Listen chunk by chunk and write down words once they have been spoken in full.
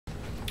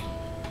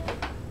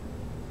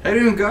How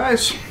you doing,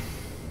 guys?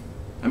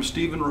 I'm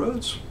Steven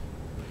Rhodes.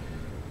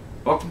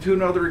 Welcome to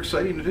another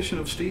exciting edition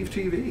of Steve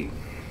TV.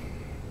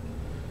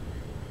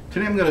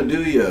 Today I'm going to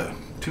do you a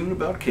tune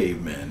about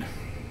cavemen.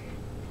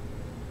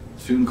 A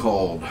tune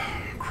called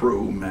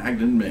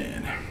Cro-Magnon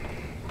Man.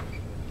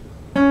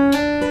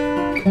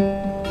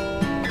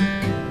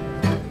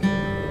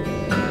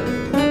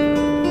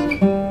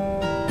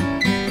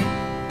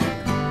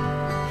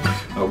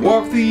 I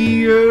walked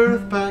the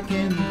earth back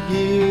in the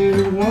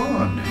year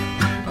one.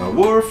 I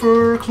wore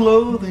fur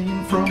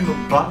clothing from the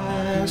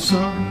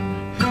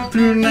bison.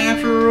 Through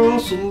natural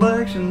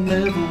selection,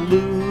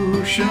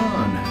 evolution,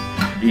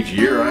 each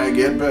year I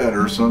get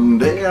better.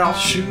 Someday I'll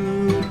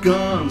shoot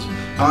guns.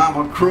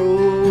 I'm a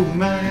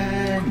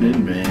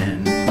Cro-Magnon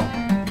Man.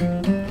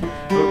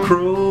 A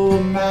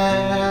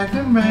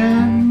Cro-Magnon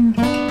Man.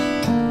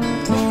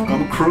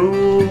 I'm a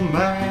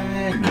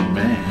Cro-Magnon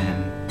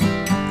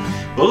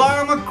Man. Well,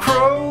 I'm a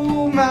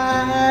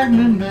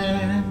Cro-Magnon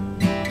Man.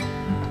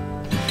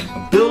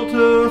 I built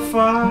a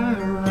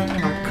fire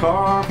and I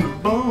carved a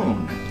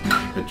bone.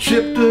 I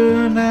chipped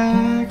an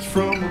axe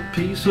from a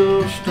piece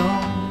of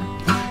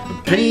stone.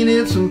 I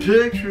painted some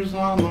pictures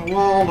on the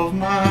wall of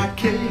my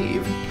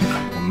cave.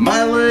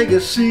 My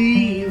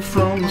legacy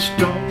from the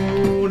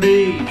Stone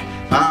Age.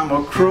 I'm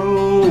a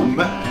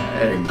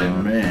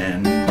Cro-Magnon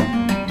Man.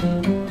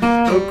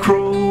 A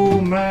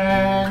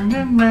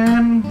Cro-Magnon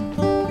Man.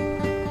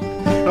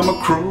 I'm a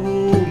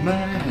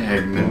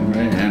Cro-Magnon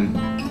Man.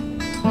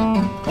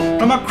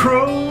 I'm a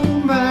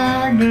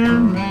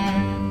Cro-Magnon Man.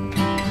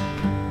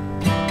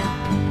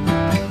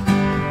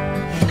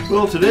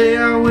 Well, today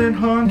I went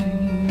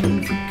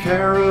hunting for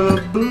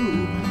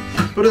caribou,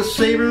 but a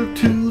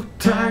saber-toothed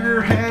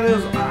tiger had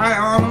his eye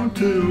on him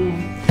too.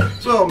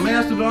 Saw a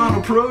mastodon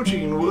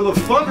approaching with a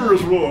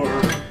thunderous roar.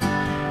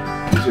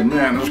 He said,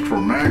 man, this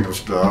Cro-Magnon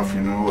stuff,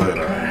 you know that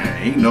I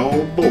ain't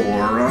no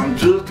bore. I'm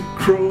just a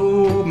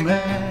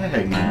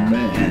Cro-Magnon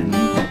Man.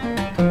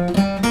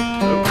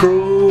 A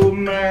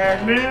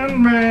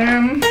Cro-Magnon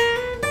Man.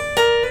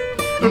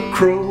 A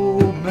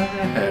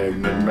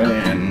Cro-Magnon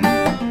Man.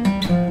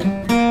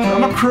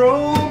 I'm a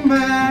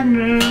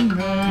Cro-Magnon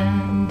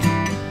Man.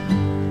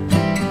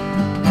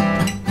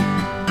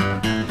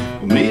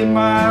 Well, me and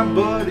my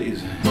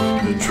buddies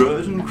been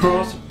trudging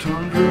across the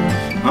tundra,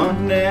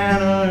 hunting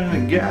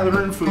and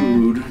gathering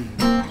food,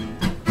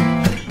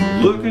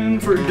 looking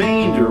for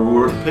danger.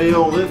 We're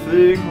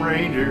Paleolithic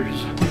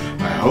rangers.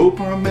 I hope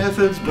our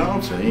methods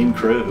don't seem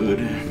crude.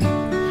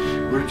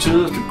 We're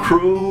just a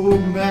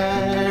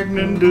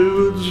Cro-Magnon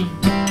dudes.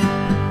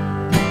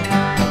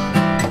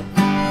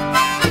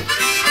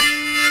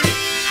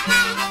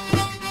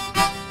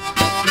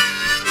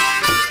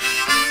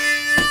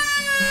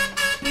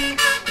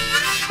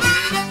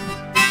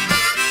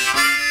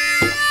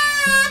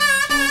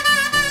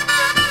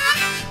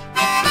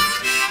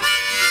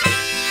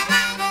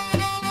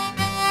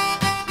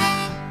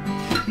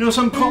 You know,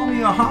 some call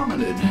me a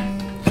hominid,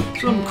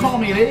 some call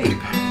me an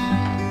ape,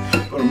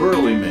 but I'm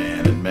early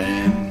man, and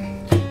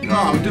man, you know,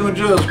 I'm doing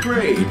just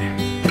great.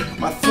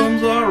 My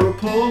thumbs are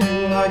opposed,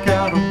 I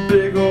got a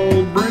big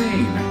old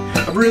brain.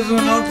 I've risen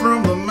up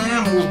from the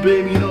mammals,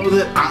 baby, you know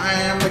that I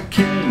am the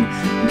king.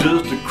 I'm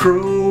just a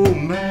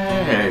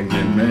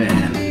Cro-Magnon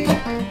Man.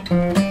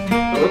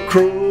 A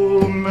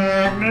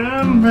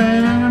Cro-Magnon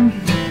Man.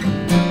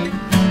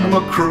 I'm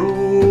a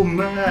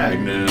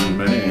Cro-Magnon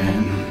Man.